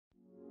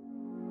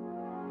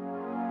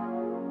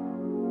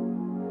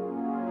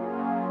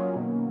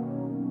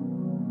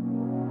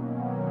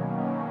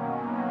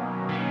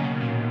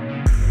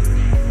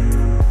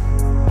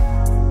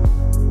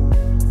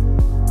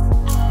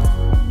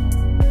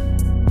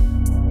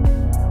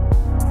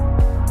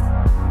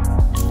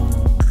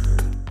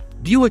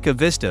Buick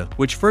Avista,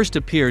 which first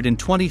appeared in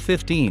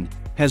 2015,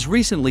 has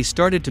recently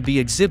started to be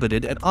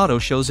exhibited at auto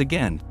shows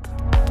again.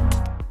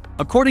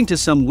 According to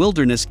some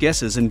wilderness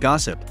guesses and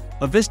gossip,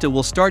 Avista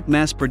will start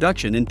mass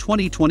production in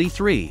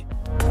 2023.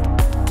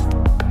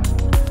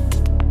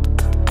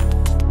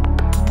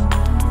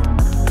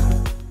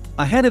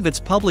 Ahead of its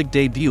public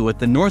debut at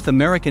the North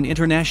American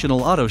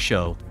International Auto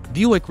Show,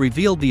 Buick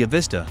revealed the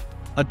Avista,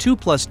 a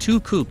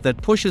 2+2 coupe that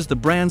pushes the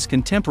brand's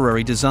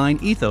contemporary design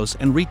ethos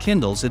and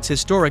rekindles its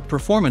historic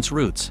performance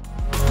roots.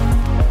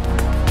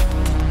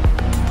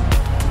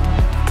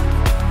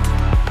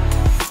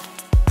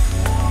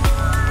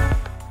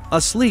 A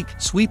sleek,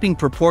 sweeping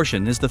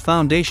proportion is the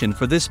foundation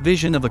for this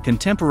vision of a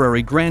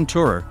contemporary grand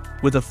tourer,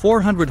 with a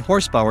 400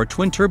 horsepower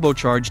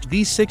twin-turbocharged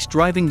V6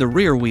 driving the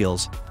rear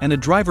wheels, and a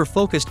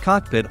driver-focused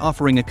cockpit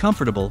offering a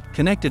comfortable,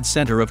 connected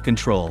center of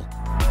control.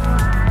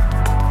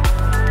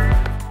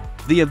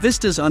 The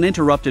Avista's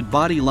uninterrupted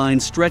body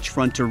lines stretch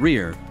front to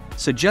rear,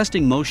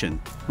 suggesting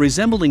motion,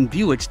 resembling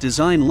Buick's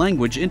design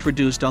language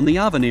introduced on the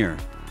Avenir.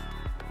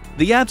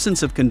 The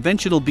absence of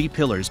conventional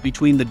B-pillars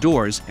between the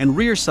doors and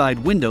rear side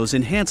windows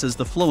enhances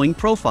the flowing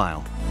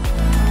profile.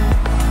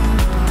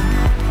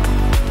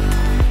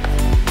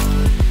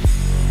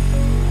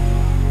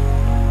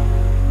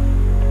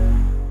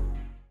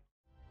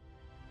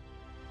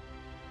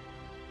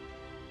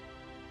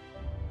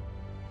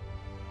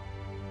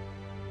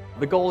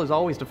 The goal is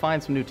always to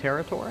find some new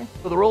territory.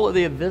 So the role of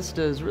the Avista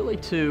is really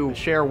to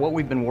share what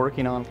we've been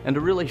working on and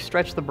to really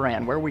stretch the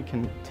brand, where we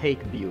can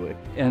take Buick.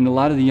 And a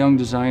lot of the young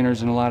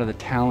designers and a lot of the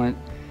talent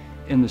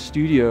in the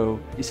studio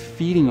is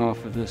feeding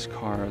off of this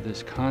car,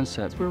 this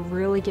concept. We're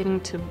really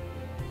getting to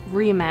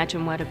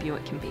reimagine what a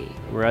Buick can be.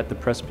 We're at the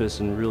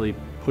precipice and really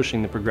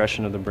pushing the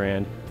progression of the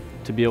brand.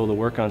 To be able to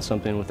work on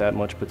something with that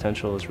much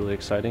potential is really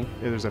exciting.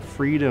 There's a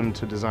freedom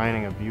to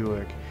designing a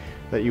Buick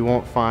that you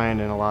won't find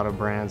in a lot of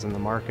brands in the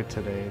market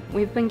today.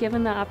 We've been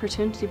given the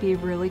opportunity to be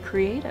really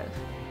creative.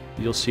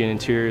 You'll see an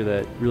interior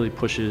that really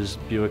pushes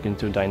Buick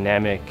into a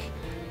dynamic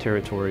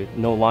territory.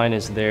 No line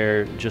is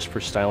there just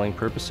for styling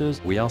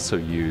purposes. We also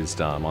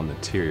used on the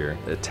interior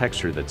a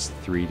texture that's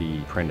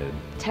 3D printed.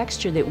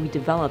 Texture that we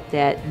developed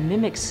that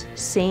mimics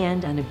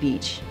sand on a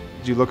beach.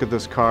 You look at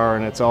this car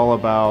and it's all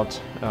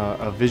about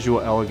a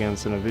visual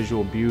elegance and a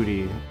visual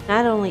beauty.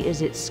 Not only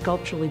is it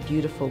sculpturally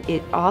beautiful,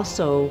 it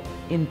also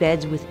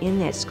embeds within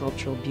that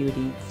sculptural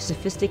beauty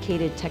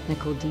sophisticated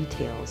technical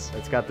details.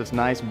 It's got this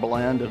nice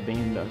blend of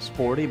being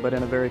sporty, but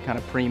in a very kind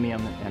of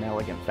premium and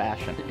elegant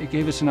fashion. It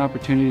gave us an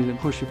opportunity to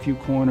push a few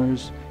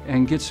corners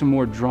and get some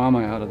more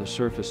drama out of the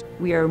surface.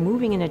 We are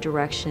moving in a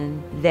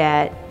direction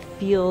that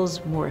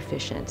feels more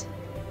efficient,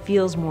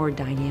 feels more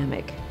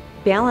dynamic.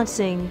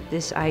 Balancing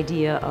this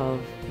idea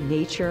of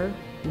nature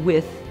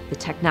with the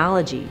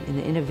technology and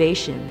the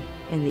innovation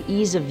and the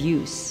ease of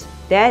use,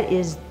 that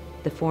is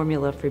the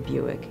formula for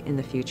Buick in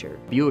the future.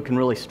 Buick can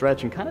really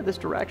stretch in kind of this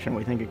direction.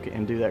 We think it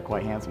can do that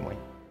quite handsomely.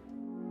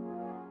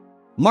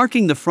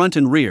 Marking the front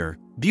and rear,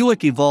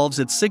 Buick evolves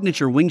its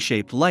signature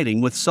wing-shaped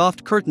lighting with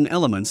soft curtain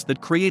elements that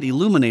create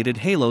illuminated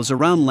halos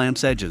around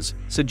lamps' edges,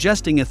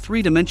 suggesting a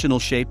three-dimensional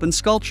shape and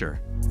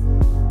sculpture.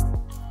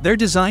 Their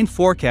design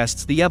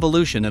forecasts the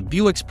evolution of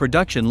Buick's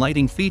production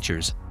lighting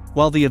features,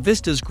 while the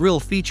Avista's grille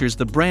features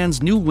the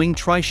brand's new wing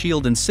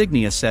tri-shield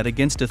insignia set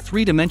against a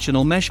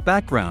three-dimensional mesh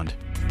background.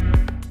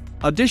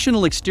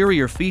 Additional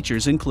exterior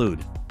features include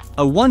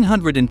a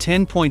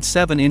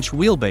 110.7-inch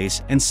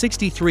wheelbase and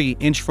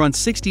 63-inch front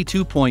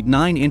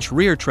 62.9-inch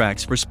rear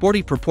tracks for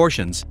sporty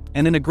proportions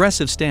and an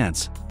aggressive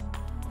stance.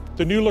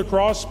 The new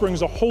LaCrosse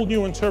brings a whole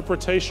new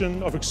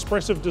interpretation of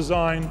expressive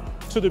design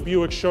to the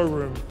Buick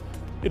showroom.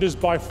 It is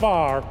by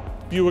far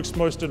Buick's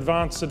most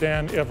advanced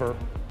sedan ever.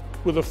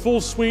 With a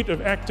full suite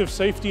of active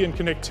safety and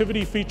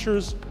connectivity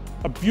features,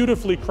 a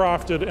beautifully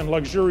crafted and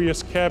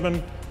luxurious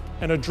cabin,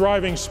 and a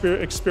driving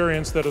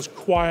experience that is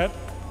quiet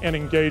and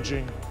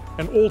engaging.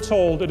 And all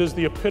told, it is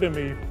the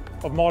epitome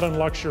of modern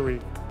luxury.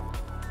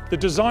 The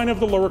design of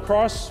the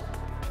LaCrosse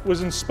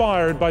was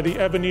inspired by the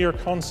Avenir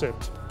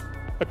concept,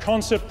 a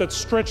concept that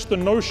stretched the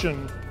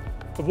notion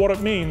of what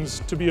it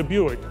means to be a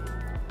Buick.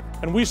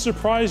 And we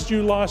surprised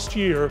you last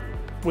year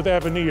with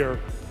Avenir,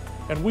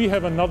 and we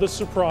have another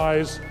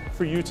surprise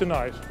for you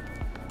tonight.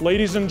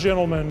 Ladies and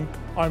gentlemen,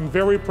 I'm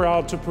very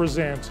proud to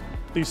present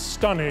the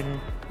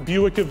stunning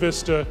Buick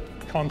Avista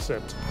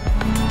concept.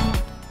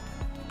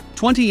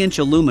 20-inch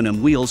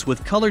aluminum wheels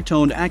with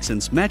color-toned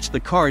accents match the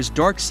car's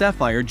dark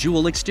sapphire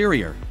jewel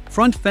exterior.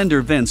 Front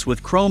fender vents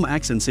with chrome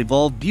accents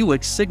evolve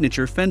Buick's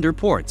signature fender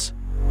ports.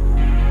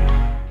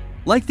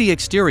 Like the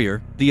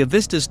exterior, the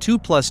Avista's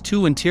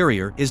 2+2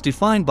 interior is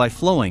defined by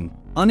flowing,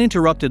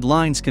 uninterrupted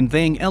lines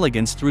conveying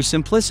elegance through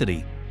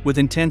simplicity, with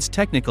intense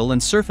technical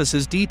and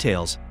surfaces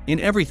details,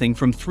 in everything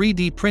from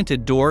 3D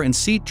printed door and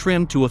seat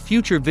trim to a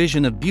future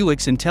vision of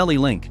Buick's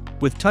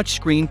IntelliLink, with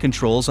touchscreen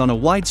controls on a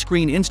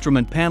widescreen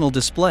instrument panel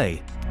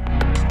display.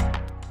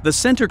 The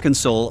center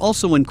console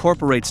also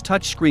incorporates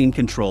touchscreen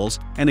controls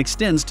and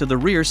extends to the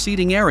rear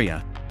seating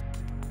area.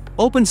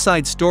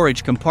 Open-side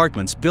storage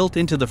compartments built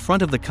into the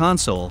front of the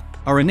console,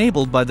 are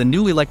enabled by the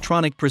new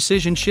electronic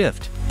precision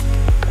shift.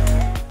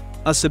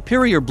 A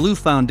superior blue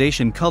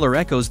foundation color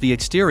echoes the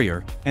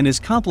exterior and is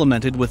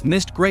complemented with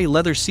mist gray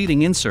leather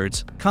seating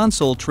inserts,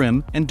 console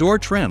trim, and door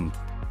trim.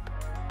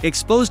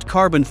 Exposed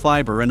carbon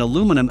fiber and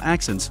aluminum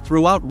accents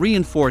throughout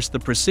reinforce the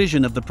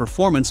precision of the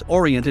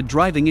performance-oriented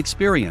driving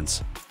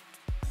experience.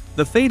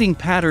 The fading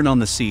pattern on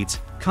the seats,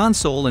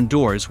 console and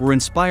doors were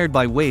inspired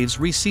by waves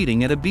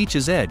receding at a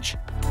beach's edge.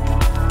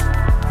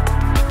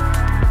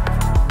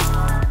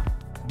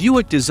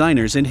 Buick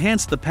designers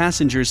enhanced the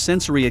passenger's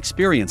sensory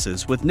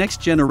experiences with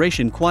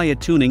next-generation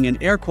quiet tuning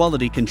and air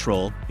quality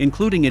control,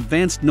 including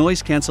advanced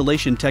noise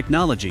cancellation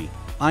technology,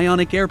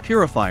 ionic air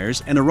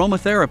purifiers, and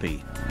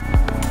aromatherapy.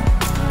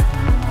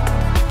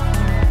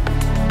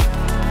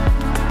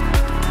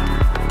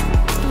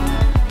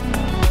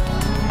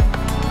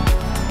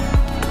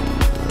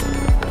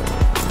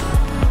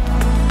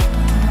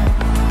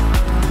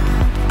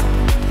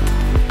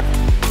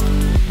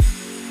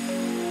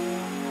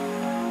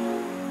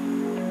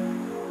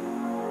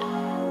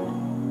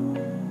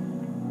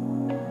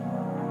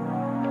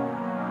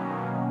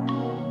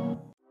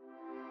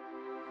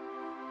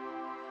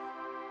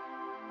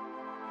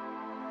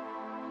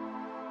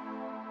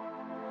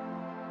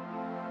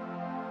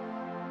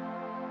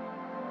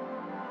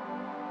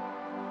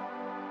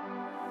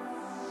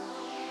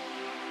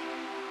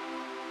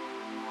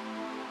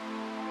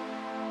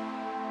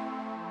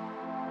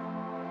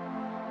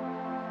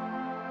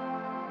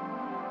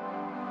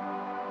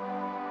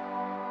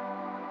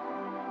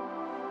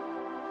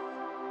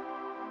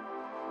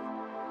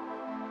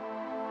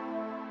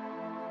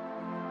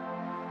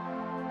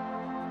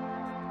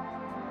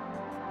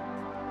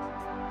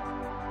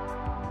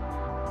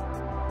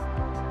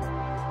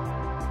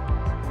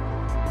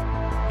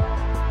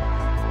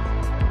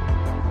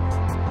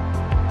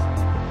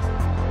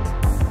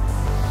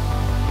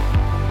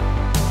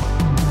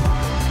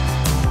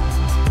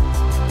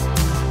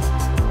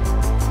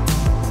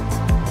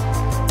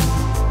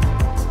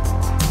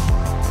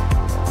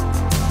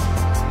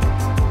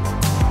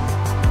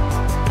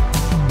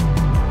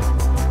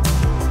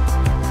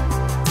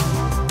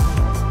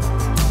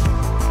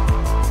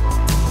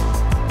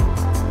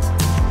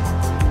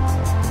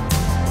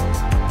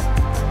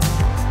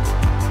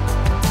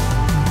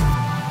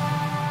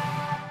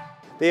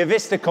 The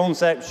Avista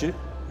concept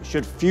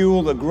should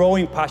fuel the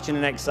growing passion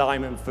and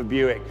excitement for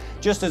Buick,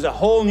 just as a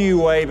whole new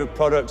wave of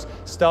products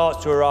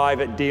starts to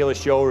arrive at dealer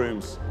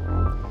showrooms.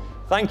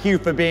 Thank you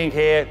for being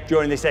here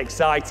during this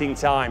exciting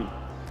time.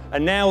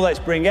 And now let's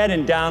bring Ed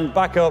and Dan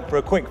back up for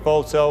a quick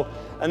photo,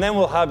 and then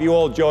we'll have you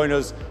all join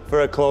us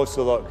for a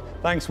closer look.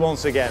 Thanks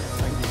once again.